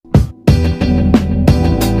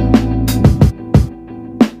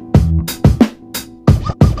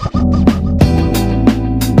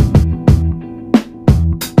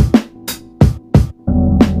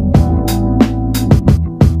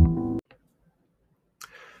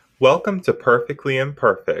Welcome to Perfectly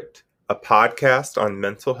Imperfect, a podcast on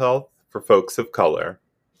mental health for folks of color.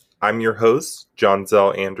 I'm your host, John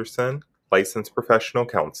Zell Anderson, licensed professional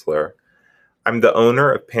counselor. I'm the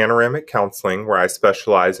owner of Panoramic Counseling, where I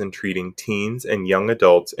specialize in treating teens and young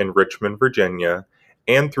adults in Richmond, Virginia,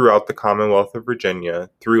 and throughout the Commonwealth of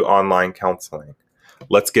Virginia through online counseling.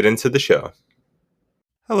 Let's get into the show.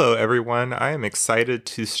 Hello, everyone. I am excited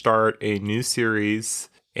to start a new series,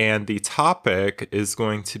 and the topic is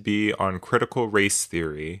going to be on critical race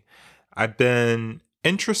theory. I've been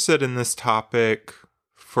interested in this topic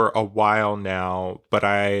for a while now, but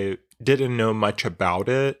I didn't know much about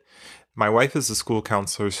it. My wife is a school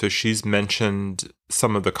counselor, so she's mentioned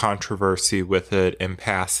some of the controversy with it in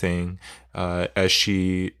passing as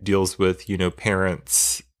she deals with,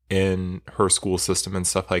 parents in her school system and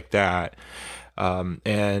stuff like that.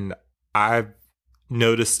 And I've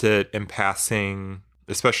noticed it in passing,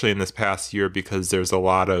 especially in this past year, because there's a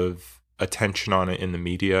lot of attention on it in the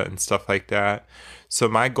media and stuff like that. So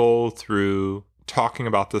my goal through talking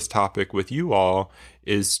about this topic with you all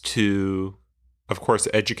is to, of course,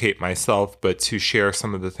 educate myself, but to share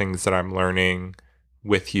some of the things that I'm learning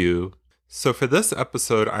with you. So for this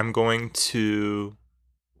episode, I'm going to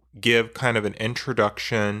give kind of an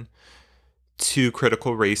introduction to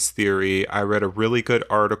critical race theory. I read a really good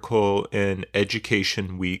article in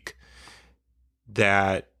Education Week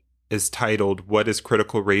that is titled, "What is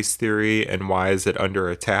Critical Race Theory and Why is it Under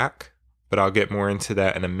Attack?" But I'll get more into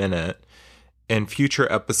that in a minute. In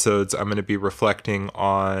future episodes, I'm going to be reflecting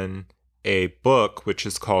on a book which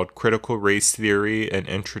is called Critical Race Theory: An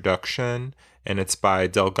Introduction, and it's by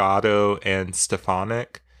Delgado and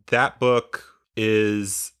Stefanik. That book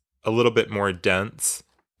is a little bit more dense,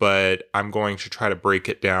 but I'm going to try to break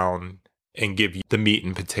it down and give you the meat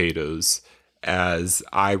and potatoes as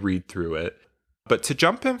I read through it. But to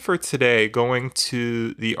jump in for today, going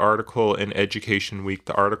to the article in Education Week,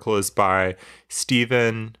 the article is by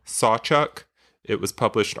Stephen Sawchuk. It was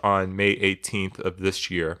published on May 18th of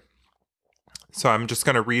this year. So I'm just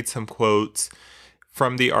going to read some quotes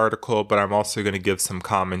from the article, but I'm also going to give some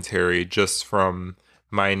commentary just from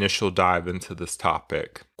my initial dive into this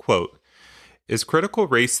topic. Quote, "Is critical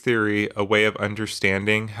race theory a way of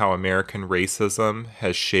understanding how American racism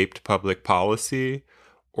has shaped public policy,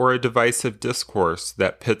 or a divisive discourse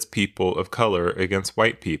that pits people of color against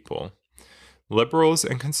white people? Liberals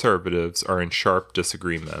and conservatives are in sharp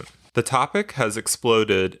disagreement." The topic has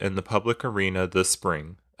exploded in the public arena this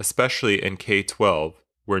spring, especially in K-12,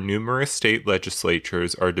 where numerous state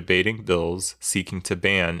legislatures are debating bills seeking to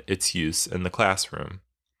ban its use in the classroom.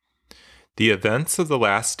 The events of the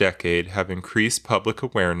last decade have increased public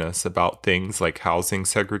awareness about things like housing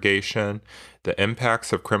segregation, the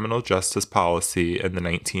impacts of criminal justice policy in the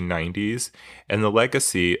 1990s, and the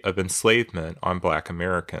legacy of enslavement on Black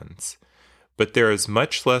Americans. But there is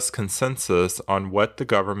much less consensus on what the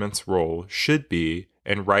government's role should be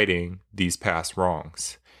in righting these past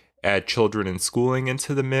wrongs. Add children in schooling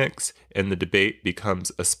into the mix, and the debate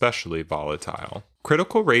becomes especially volatile.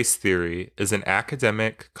 Critical race theory is an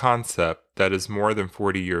academic concept that is more than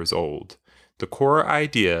 40 years old. The core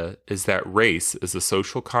idea is that race is a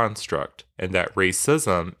social construct and that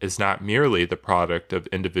racism is not merely the product of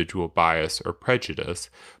individual bias or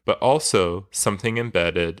prejudice, but also something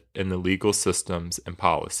embedded in the legal systems and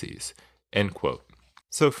policies. End quote.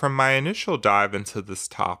 So from my initial dive into this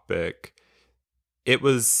topic, it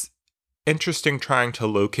was interesting trying to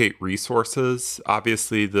locate resources.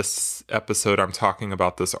 Obviously, this episode, I'm talking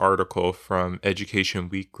about this article from Education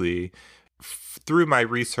Weekly. Through my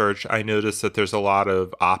research, I noticed that there's a lot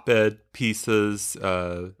of op-ed pieces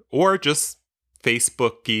or just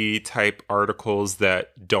Facebook-y type articles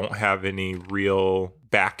that don't have any real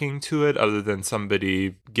backing to it other than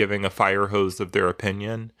somebody giving a fire hose of their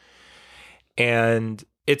opinion. And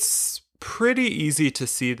it's pretty easy to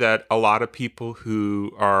see that a lot of people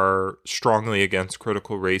who are strongly against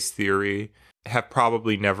critical race theory have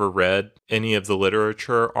probably never read any of the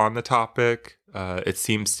literature on the topic. It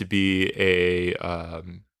seems to be a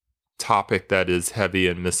topic that is heavy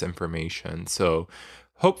in misinformation. So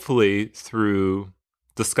hopefully through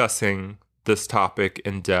discussing this topic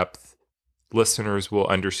in depth, listeners will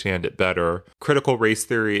understand it better. Critical race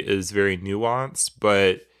theory is very nuanced,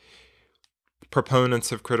 but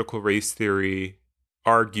proponents of critical race theory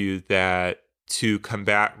argue that to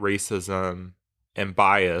combat racism and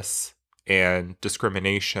bias and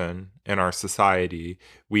discrimination in our society,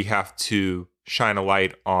 we have to shine a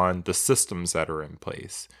light on the systems that are in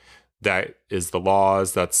place. That is the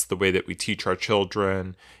laws, that's the way that we teach our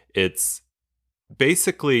children. It's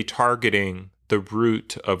basically targeting the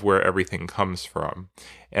root of where everything comes from.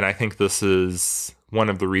 And I think this is one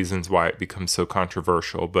of the reasons why it becomes so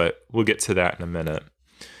controversial, but we'll get to that in a minute.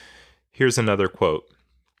 Here's another quote.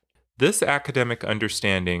 This academic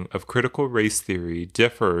understanding of critical race theory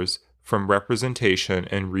differs from representation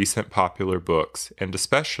in recent popular books, and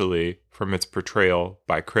especially from its portrayal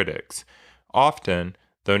by critics, often,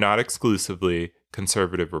 though not exclusively,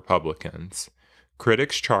 conservative Republicans.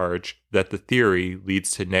 Critics charge that the theory leads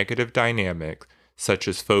to negative dynamics such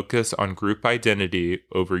as focus on group identity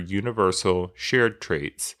over universal shared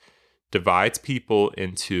traits, divides people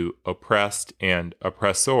into oppressed and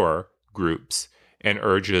oppressor groups, and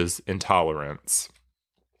urges intolerance.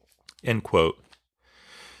 End quote.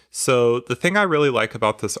 So the thing I really like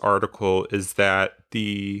about this article is that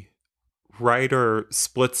the writer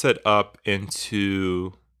splits it up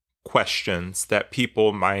into questions that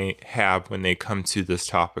people might have when they come to this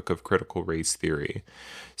topic of critical race theory.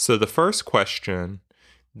 So the first question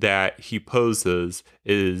that he poses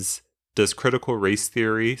is, does critical race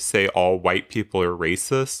theory say all white people are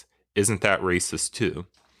racist? Isn't that racist too?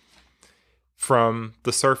 From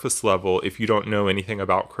the surface level, if you don't know anything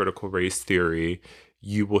about critical race theory,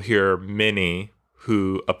 you will hear many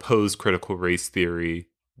who oppose critical race theory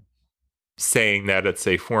saying that it's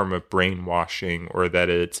a form of brainwashing or that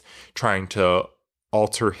it's trying to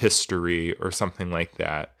alter history or something like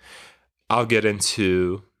that. I'll get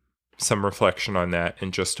into some reflection on that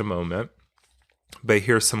in just a moment, but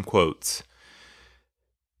here's some quotes.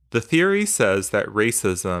 The theory says that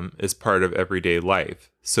racism is part of everyday life,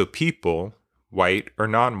 so people, white or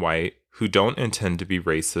non-white, who don't intend to be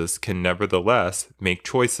racist can nevertheless make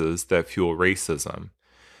choices that fuel racism.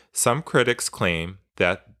 Some critics claim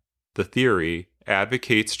that the theory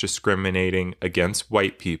advocates discriminating against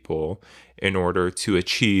white people in order to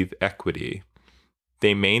achieve equity.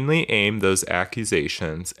 They mainly aim those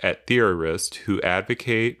accusations at theorists who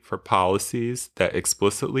advocate for policies that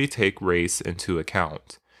explicitly take race into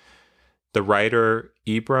account. The writer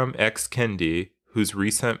Ibram X. Kendi, whose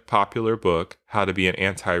recent popular book, How to Be an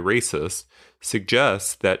Anti-Racist,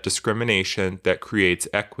 suggests that discrimination that creates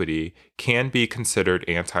equity can be considered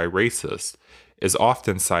anti-racist, is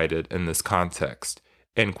often cited in this context,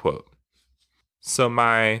 end quote. So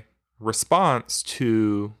my response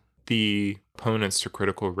to the opponents to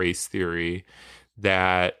critical race theory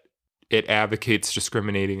that it advocates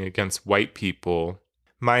discriminating against white people,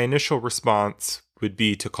 my initial response would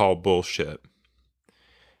be to call bullshit.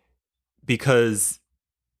 Because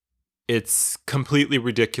it's completely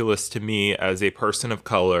ridiculous to me as a person of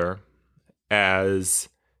color, as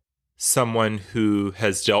someone who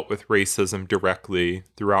has dealt with racism directly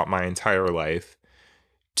throughout my entire life,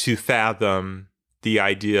 to fathom the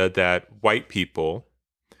idea that white people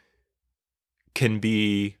can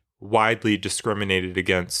be widely discriminated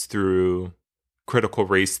against through critical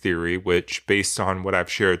race theory, which, based on what I've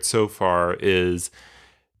shared so far, is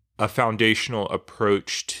a foundational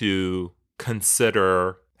approach to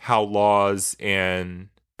consider how laws and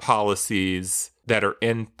policies that are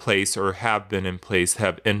in place or have been in place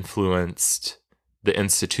have influenced the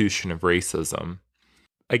institution of racism.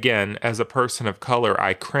 Again, as a person of color,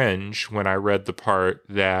 I cringe when I read the part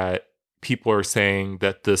that people are saying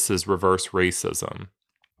that this is reverse racism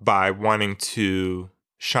by wanting to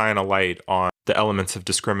shine a light on the elements of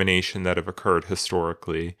discrimination that have occurred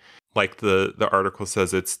historically. Like the article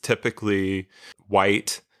says, it's typically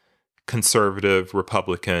white, conservative,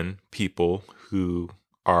 Republican people who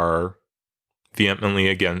are vehemently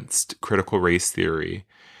against critical race theory.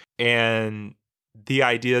 And the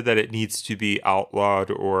idea that it needs to be outlawed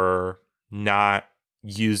or not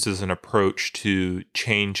used as an approach to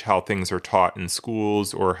change how things are taught in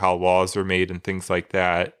schools or how laws are made and things like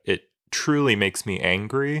that, it truly makes me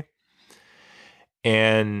angry.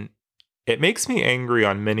 And it makes me angry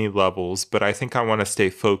on many levels, but I think I want to stay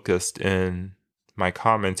focused in my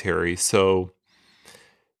commentary. So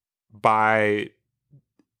by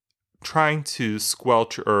trying to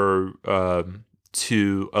squelch or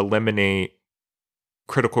to eliminate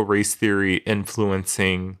critical race theory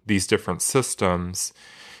influencing these different systems,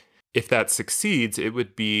 if that succeeds, it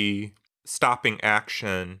would be stopping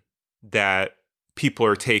action that people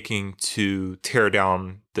are taking to tear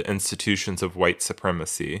down the institutions of white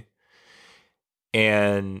supremacy.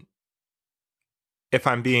 And if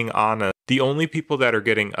I'm being honest, the only people that are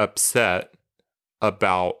getting upset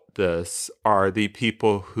about this are the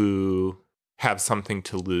people who have something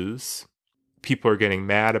to lose. People are getting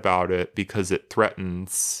mad about it because it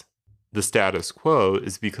threatens the status quo,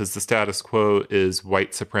 is because the status quo is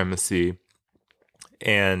white supremacy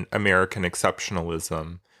and American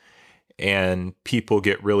exceptionalism. And people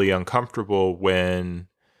get really uncomfortable when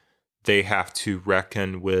they have to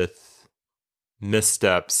reckon with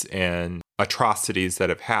missteps and atrocities that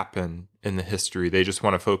have happened in the history. They just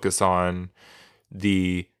want to focus on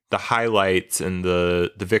the highlights and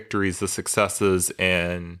the victories, the successes,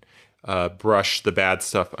 and brush the bad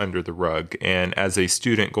stuff under the rug. And as a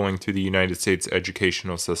student going through the United States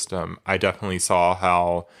educational system, I definitely saw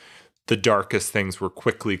how the darkest things were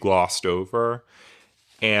quickly glossed over.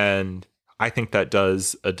 And I think that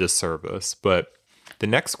does a disservice. But the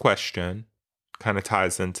next question kind of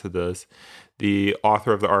ties into this. The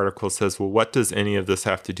author of the article says, well, what does any of this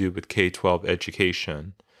have to do with K-12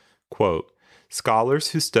 education? Quote, scholars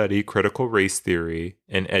who study critical race theory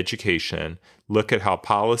in education look at how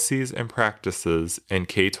policies and practices in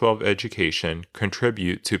K-12 education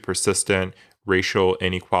contribute to persistent racial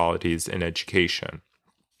inequalities in education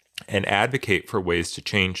and advocate for ways to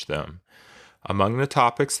change them. Among the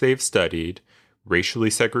topics they've studied,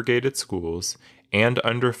 racially segregated schools and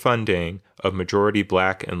underfunding of majority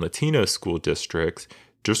Black and Latino school districts,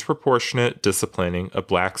 disproportionate disciplining of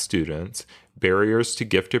Black students, barriers to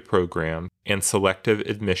gifted programs, and selective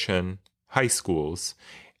admission high schools,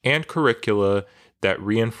 and curricula that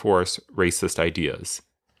reinforce racist ideas.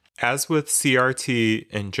 As with CRT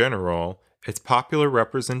in general, its popular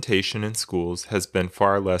representation in schools has been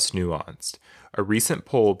far less nuanced. A recent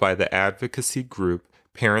poll by the advocacy group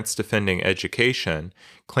Parents Defending Education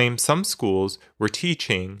claimed some schools were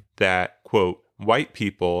teaching that, quote, white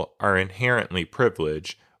people are inherently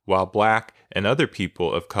privileged, while Black and other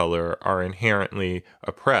people of color are inherently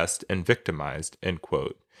oppressed and victimized, end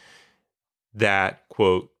quote. That,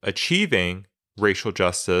 quote, achieving racial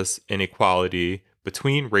justice and equality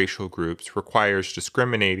between racial groups requires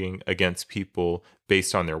discriminating against people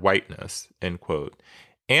based on their whiteness, end quote.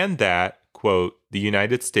 And that, quote, the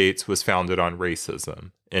United States was founded on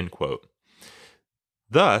racism, end quote.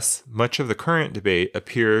 Thus, much of the current debate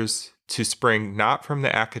appears to spring not from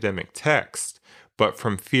the academic text, but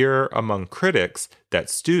from fear among critics that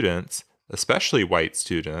students, especially white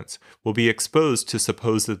students, will be exposed to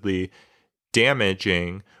supposedly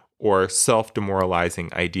damaging or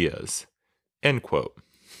self-demoralizing ideas, end quote.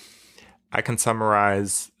 I can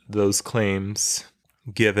summarize those claims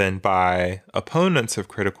given by opponents of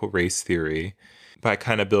critical race theory by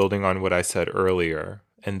kind of building on what I said earlier,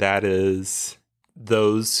 and that is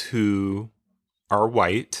those who are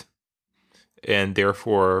white and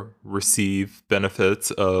therefore receive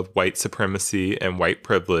benefits of white supremacy and white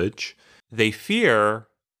privilege, they fear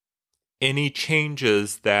any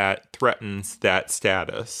changes that threatens that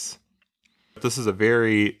status. This is a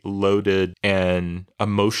very loaded and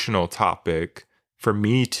emotional topic for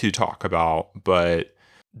me to talk about, but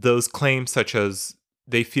those claims such as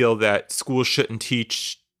they feel that schools shouldn't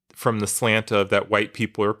teach from the slant of that white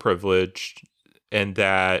people are privileged and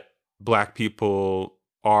that Black people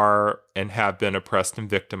are and have been oppressed and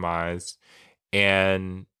victimized.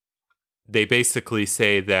 And they basically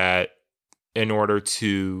say that in order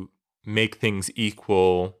to make things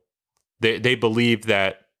equal, they believe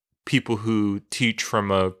that people who teach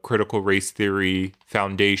from a critical race theory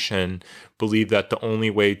foundation believe that the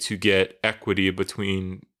only way to get equity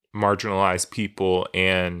between marginalized people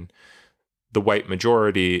and the white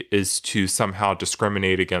majority is to somehow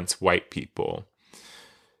discriminate against white people.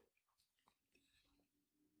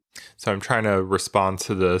 So I'm trying to respond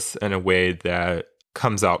to this in a way that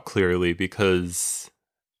comes out clearly, because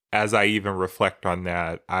as I even reflect on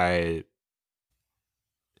that,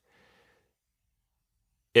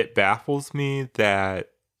 it baffles me that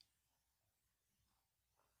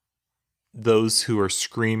those who are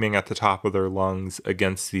screaming at the top of their lungs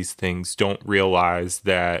against these things don't realize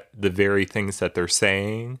that the very things that they're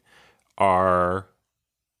saying are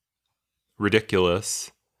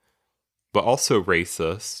ridiculous, but also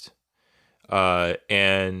racist.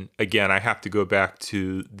 And again, I have to go back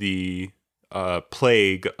to the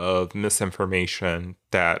plague of misinformation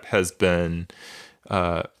that has been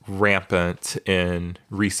rampant in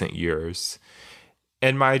recent years.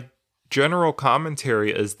 And my general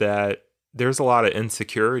commentary is that there's a lot of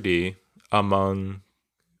insecurity among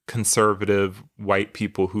conservative white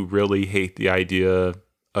people who really hate the idea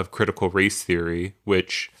of critical race theory,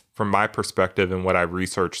 which from my perspective and what I've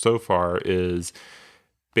researched so far is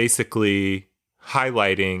basically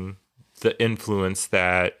highlighting the influence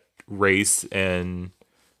that race and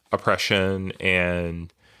oppression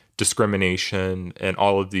and discrimination and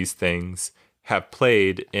all of these things have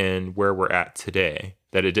played in where we're at today,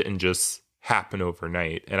 that it didn't just happen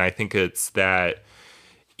overnight. And I think it's that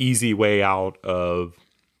easy way out of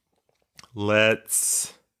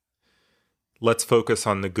let's focus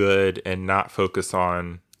on the good and not focus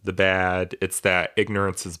on the bad. It's that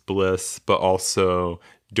ignorance is bliss, but also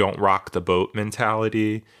don't rock the boat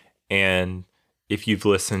mentality. And if you've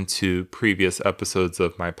listened to previous episodes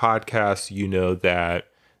of my podcast, you know that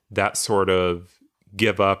that sort of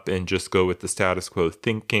give up and just go with the status quo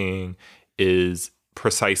thinking is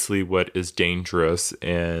precisely what is dangerous,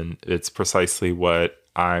 and it's precisely what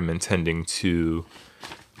I'm intending to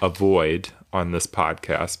avoid on this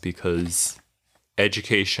podcast, because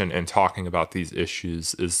education and talking about these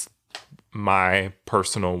issues is my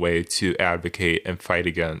personal way to advocate and fight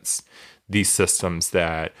against these systems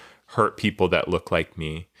that hurt people that look like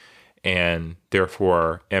me and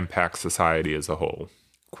therefore impact society as a whole.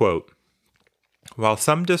 Quote, while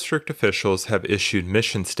some district officials have issued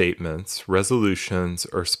mission statements, resolutions,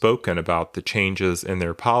 or spoken about the changes in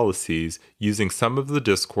their policies using some of the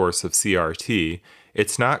discourse of CRT,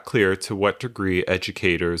 it's not clear to what degree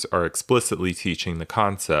educators are explicitly teaching the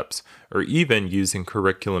concepts, or even using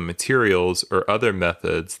curriculum materials or other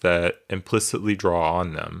methods that implicitly draw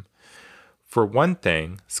on them. For one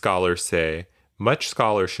thing, scholars say, much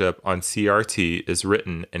scholarship on CRT is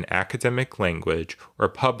written in academic language or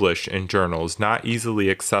published in journals not easily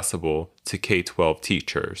accessible to K-12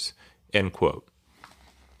 teachers. End quote.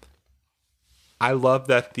 I love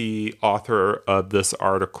that the author of this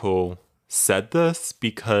article said this,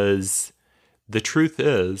 because the truth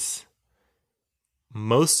is,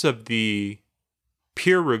 most of the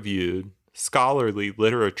peer-reviewed scholarly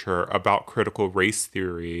literature about critical race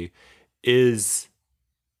theory is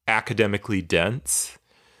academically dense.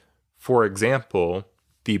 For example,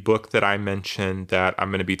 the book that I mentioned that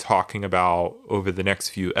I'm going to be talking about over the next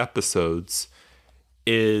few episodes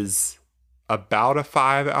is about a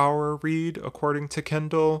 5-hour read according to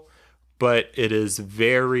Kindle, but it is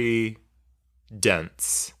very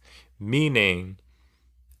dense, meaning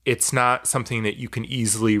it's not something that you can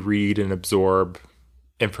easily read and absorb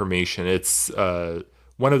information. It's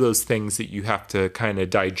one of those things that you have to kind of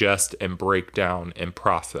digest and break down and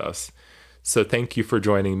process. So thank you for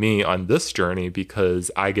joining me on this journey,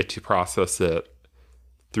 because I get to process it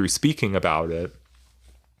through speaking about it.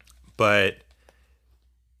 But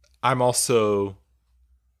I'm also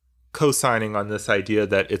co-signing on this idea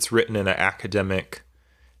that it's written in an academic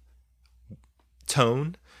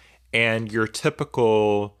tone, and your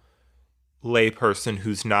typical layperson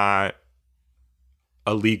who's not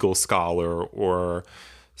a legal scholar or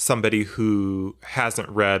somebody who hasn't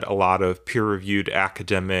read a lot of peer-reviewed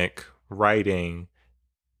academic writing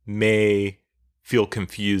may feel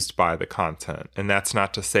confused by the content. And that's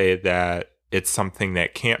not to say that it's something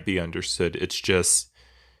that can't be understood. It's just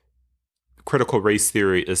critical race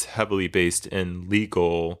theory is heavily based in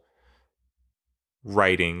legal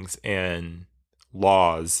writings and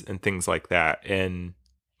laws and things like that. And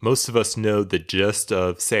most of us know the gist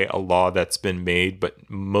of, say, a law that's been made, but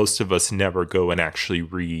most of us never go and actually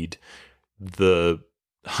read the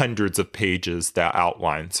hundreds of pages that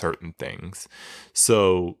outline certain things.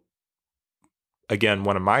 So again,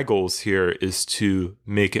 one of my goals here is to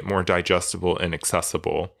make it more digestible and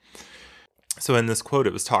accessible. So in this quote,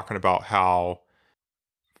 it was talking about how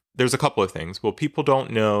there's a couple of things. Well, people don't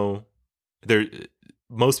know,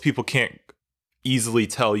 most people can't easily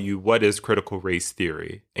tell you what is critical race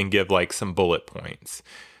theory and give like some bullet points.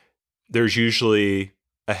 There's usually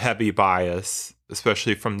a heavy bias,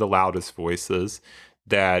 especially from the loudest voices,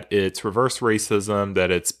 that it's reverse racism, that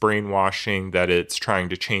it's brainwashing, that it's trying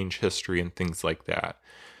to change history and things like that.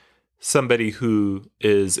 Somebody who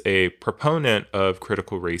is a proponent of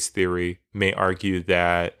critical race theory may argue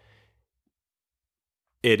that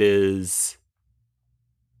it is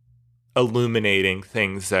illuminating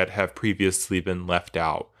things that have previously been left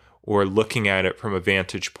out, or looking at it from a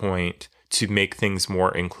vantage point to make things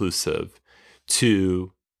more inclusive,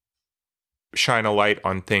 to shine a light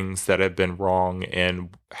on things that have been wrong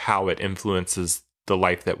and how it influences the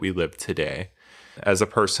life that we live today. As a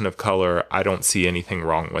person of color, I don't see anything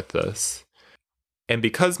wrong with this. And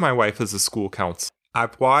because my wife is a school counselor,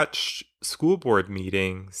 I've watched school board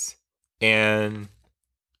meetings, and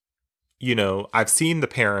I've seen the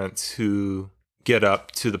parents who get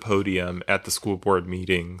up to the podium at the school board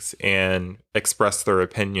meetings and express their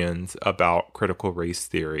opinions about critical race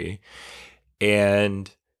theory.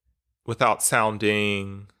 And without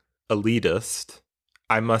sounding elitist,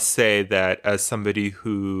 I must say that as somebody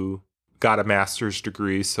who got a master's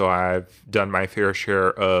degree, so I've done my fair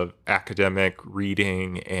share of academic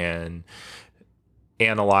reading and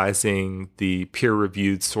analyzing the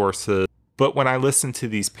peer-reviewed sources. But when I listen to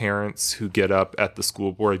these parents who get up at the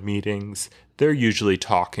school board meetings, they're usually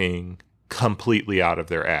talking completely out of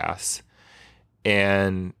their ass.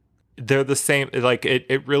 And they're the same, like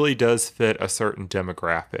it really does fit a certain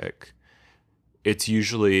demographic. It's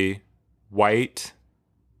usually white,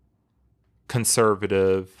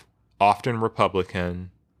 conservative, often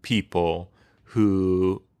Republican people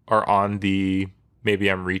who are on the, maybe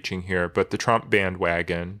I'm reaching here, but the Trump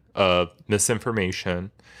bandwagon of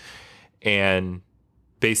misinformation, and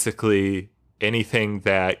basically anything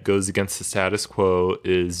that goes against the status quo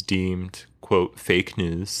is deemed, quote, fake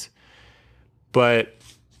news. But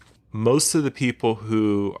most of the people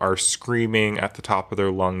who are screaming at the top of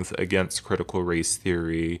their lungs against critical race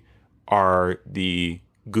theory are the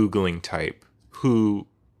Googling type who,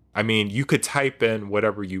 I mean, you could type in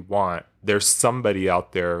whatever you want. There's somebody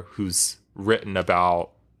out there who's written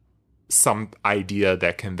about some idea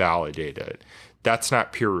that can validate it. That's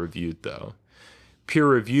not peer reviewed, though. Peer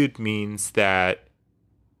reviewed means that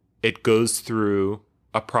it goes through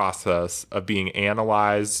a process of being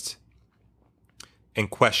analyzed and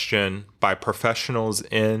questioned by professionals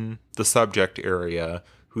in the subject area,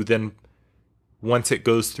 who then, once it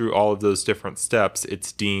goes through all of those different steps,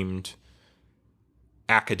 it's deemed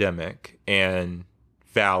academic and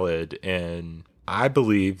valid. And I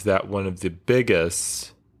believe that one of the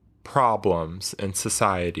biggest problems in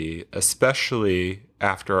society, especially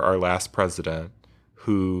after our last president,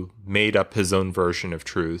 who made up his own version of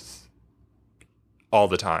truth all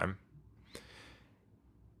the time,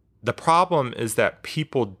 the problem is that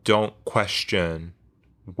people don't question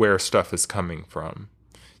where stuff is coming from.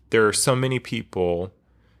 There are so many people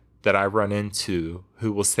that I run into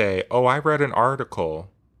who will say, oh, I read an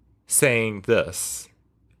article saying this.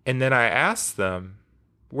 And then I ask them,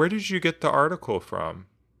 where did you get the article from?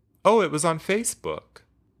 Oh, it was on Facebook.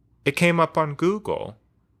 It came up on Google,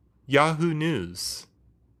 Yahoo News.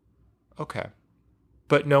 Okay.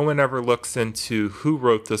 But no one ever looks into who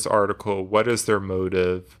wrote this article, what is their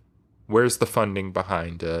motive, where's the funding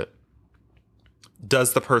behind it,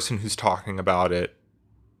 does the person who's talking about it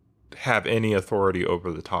have any authority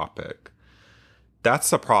over the topic?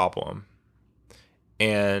 That's a problem.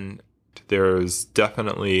 And there's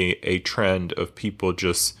definitely a trend of people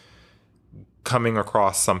just coming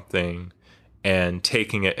across something and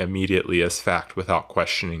taking it immediately as fact without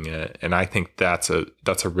questioning it. And I think that's a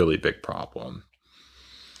really big problem.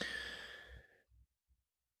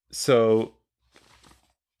 So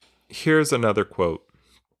here's another quote.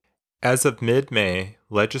 As of mid-May,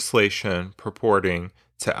 legislation purporting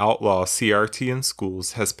to outlaw CRT in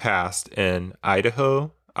schools has passed in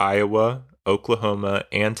Idaho, Iowa, Oklahoma,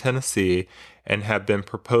 and Tennessee, and have been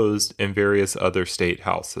proposed in various other state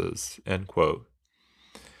houses, end quote.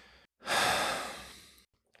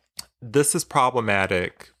 This is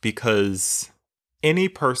problematic because any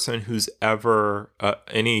person who's ever,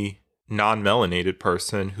 any non-melanated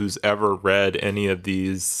person who's ever read any of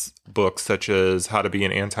these books, such as How to Be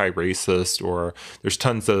an Anti-Racist, or there's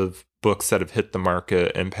tons of books that have hit the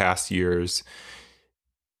market in past years,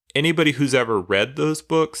 anybody who's ever read those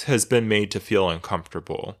books has been made to feel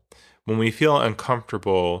uncomfortable. When we feel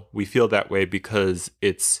uncomfortable, we feel that way because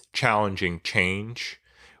it's challenging change.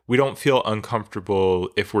 We don't feel uncomfortable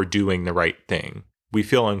if we're doing the right thing. We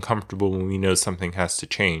feel uncomfortable when we know something has to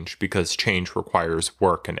change because change requires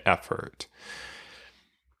work and effort.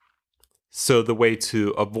 So the way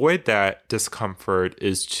to avoid that discomfort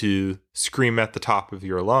is to scream at the top of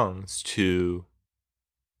your lungs to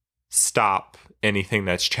stop anything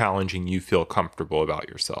that's challenging you feel comfortable about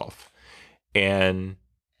yourself. And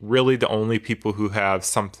really the only people who have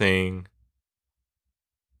something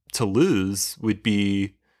to lose would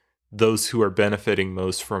be those who are benefiting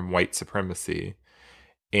most from white supremacy.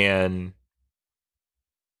 And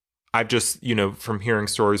I've just, from hearing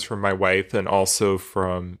stories from my wife and also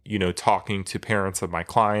from, talking to parents of my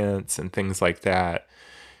clients and things like that,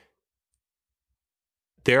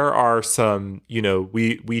 there are some,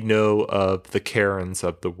 we know of the Karens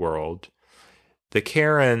of the world. The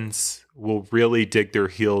Karens will really dig their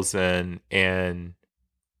heels in and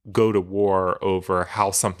go to war over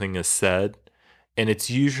how something is said. And it's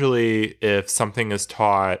usually if something is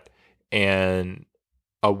taught and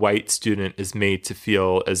a white student is made to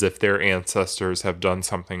feel as if their ancestors have done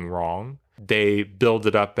something wrong, they build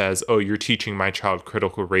it up as, oh, you're teaching my child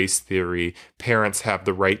critical race theory. Parents have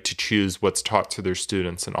the right to choose what's taught to their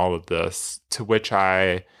students and all of this, to which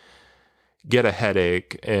I get a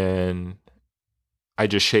headache and I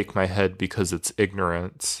just shake my head because it's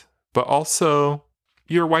ignorance. But also,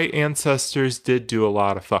 your white ancestors did do a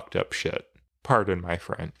lot of fucked up shit. Pardon my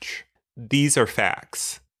French. These are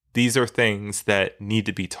facts. These are things that need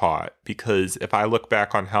to be taught, because if I look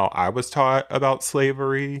back on how I was taught about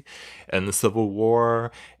slavery and the Civil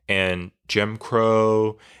War and Jim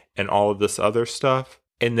Crow and all of this other stuff,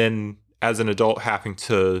 and then as an adult having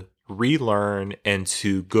to relearn and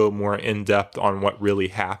to go more in depth on what really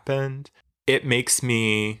happened, it makes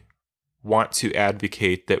me want to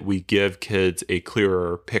advocate that we give kids a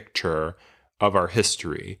clearer picture of our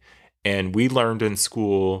history. And we learned in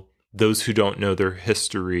school, those who don't know their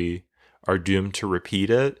history are doomed to repeat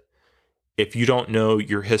it. If you don't know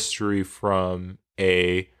your history from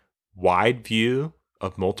a wide view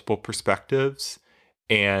of multiple perspectives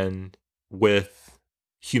and with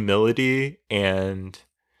humility and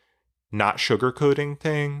not sugarcoating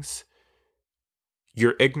things,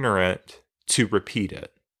 you're ignorant to repeat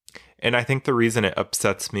it. And I think the reason it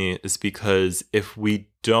upsets me is because if we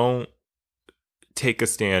don't take a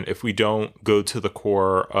stand, if we don't go to the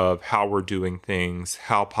core of how we're doing things,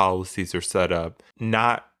 how policies are set up,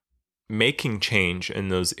 not making change in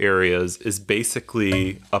those areas is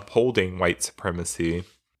basically upholding white supremacy.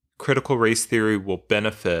 Critical race theory will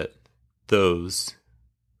benefit those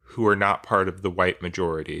who are not part of the white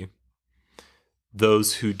majority,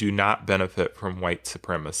 those who do not benefit from white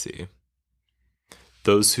supremacy,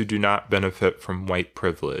 those who do not benefit from white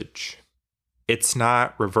privilege. It's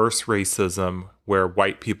not reverse racism where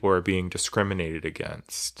white people are being discriminated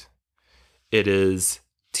against. It is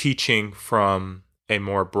teaching from a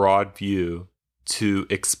more broad view to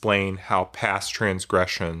explain how past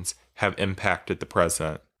transgressions have impacted the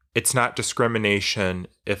present. It's not discrimination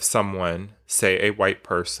if someone, say a white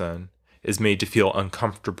person, is made to feel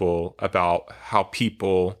uncomfortable about how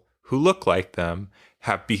people who look like them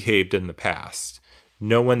have behaved in the past.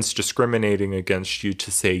 No one's discriminating against you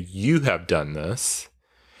to say you have done this.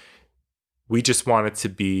 We just want it to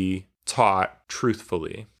be taught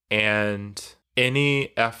truthfully. And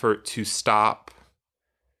any effort to stop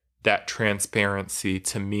that transparency,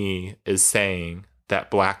 to me, is saying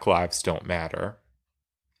that Black lives don't matter.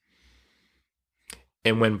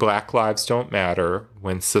 And when Black lives don't matter,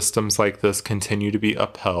 when systems like this continue to be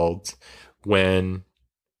upheld, when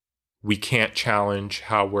we can't challenge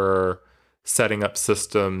how we're setting up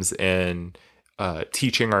systems and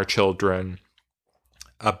teaching our children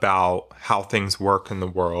about how things work in the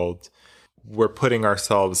world, we're putting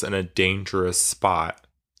ourselves in a dangerous spot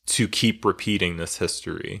to keep repeating this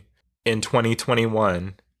history. In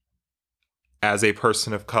 2021, as a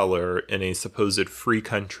person of color in a supposed free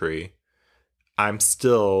country, I'm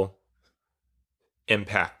still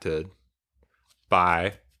impacted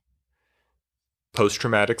by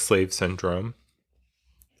post-traumatic slave syndrome.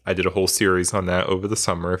 I did a whole series on that over the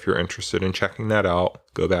summer. If you're interested in checking that out,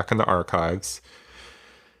 go back in the archives.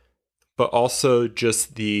 But also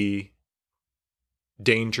just the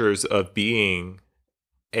dangers of being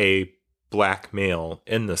a Black male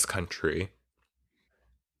in this country.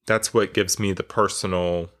 That's what gives me the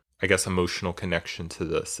personal, I guess, emotional connection to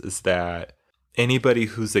this, is that anybody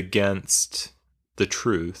who's against the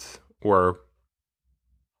truth or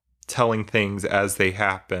telling things as they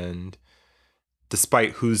happened,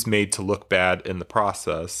 despite who's made to look bad in the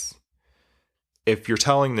process, if you're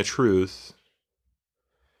telling the truth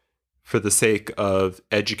for the sake of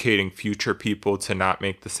educating future people to not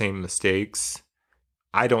make the same mistakes,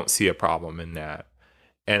 I don't see a problem in that.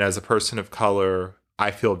 And as a person of color,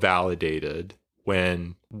 I feel validated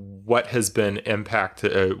when what has been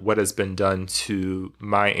impacted, what has been done to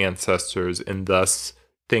my ancestors, and thus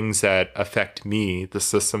things that affect me, the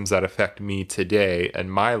systems that affect me today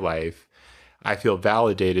and my life, I feel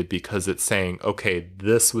validated because it's saying, okay,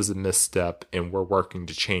 this was a misstep and we're working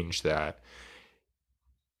to change that.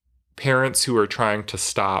 Parents who are trying to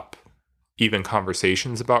stop even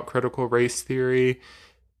conversations about critical race theory,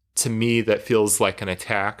 to me, that feels like an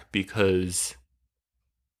attack, because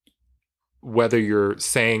whether you're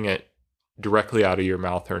saying it directly out of your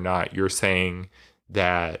mouth or not, you're saying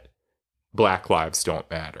that Black lives don't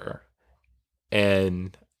matter.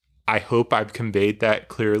 And I hope I've conveyed that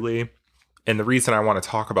clearly. And the reason I want to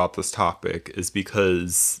talk about this topic is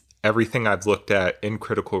because everything I've looked at in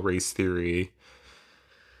critical race theory,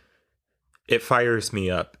 it fires me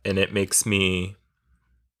up and it makes me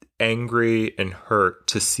angry and hurt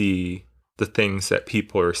to see the things that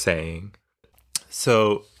people are saying.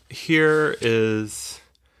 So here is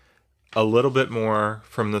a little bit more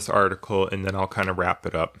from this article, and then I'll kind of wrap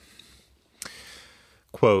it up.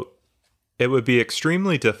 Quote, "It would be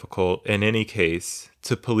extremely difficult in any case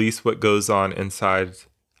to police what goes on inside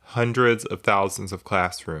hundreds of thousands of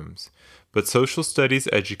classrooms, but social studies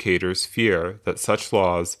educators fear that such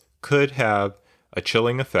laws could have a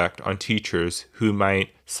chilling effect on teachers who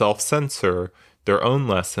might self-censor their own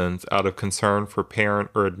lessons out of concern for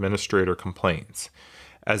parent or administrator complaints.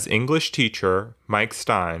 As English teacher Mike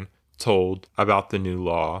Stein told about the new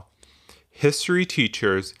law, history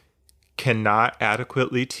teachers cannot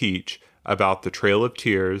adequately teach about the Trail of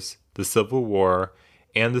Tears, the Civil War,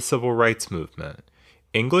 and the Civil Rights Movement.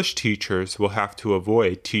 English teachers will have to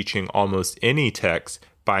avoid teaching almost any text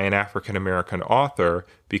by an African American author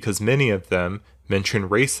because many of them mention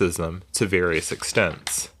racism to various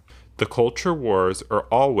extents. The culture wars are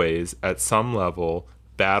always, at some level,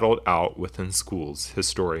 battled out within schools,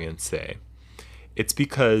 historians say. It's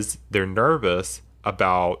because they're nervous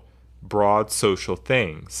about broad social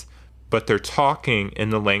things, but they're talking in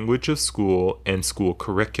the language of school and school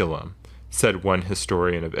curriculum, said one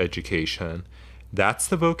historian of education. That's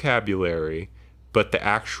the vocabulary, but the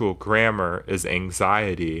actual grammar is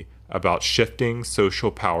anxiety about shifting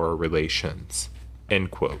social power relations.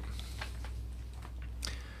 End quote.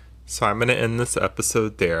 So I'm going to end this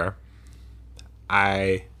episode there.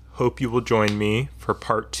 I hope you will join me for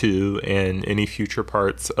part 2 and any future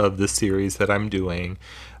parts of the series that I'm doing.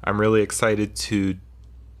 I'm really excited to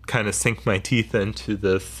kind of sink my teeth into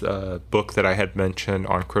this book that I had mentioned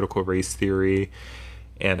on critical race theory,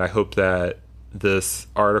 and I hope that this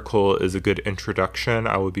article is a good introduction.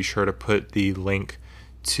 I will be sure to put the link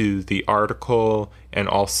to the article and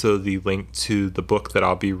also the link to the book that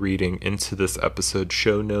I'll be reading into this episode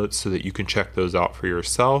show notes so that you can check those out for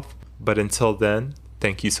yourself. But until then,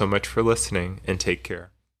 thank you so much for listening and take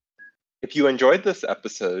care. If you enjoyed this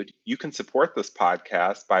episode, you can support this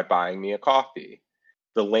podcast by buying me a coffee.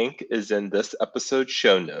 The link is in this episode's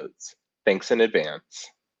show notes. Thanks in advance.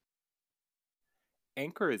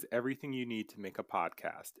 Anchor is everything you need to make a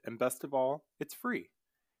podcast, and best of all, it's free.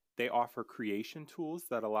 They offer creation tools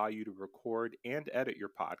that allow you to record and edit your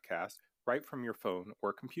podcast right from your phone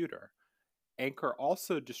or computer. Anchor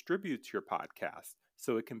also distributes your podcast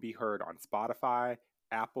so it can be heard on Spotify,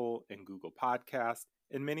 Apple, and Google Podcasts,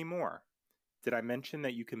 and many more. Did I mention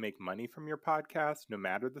that you can make money from your podcast no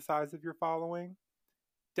matter the size of your following?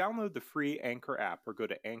 Download the free Anchor app or go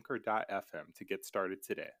to anchor.fm to get started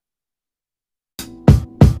today.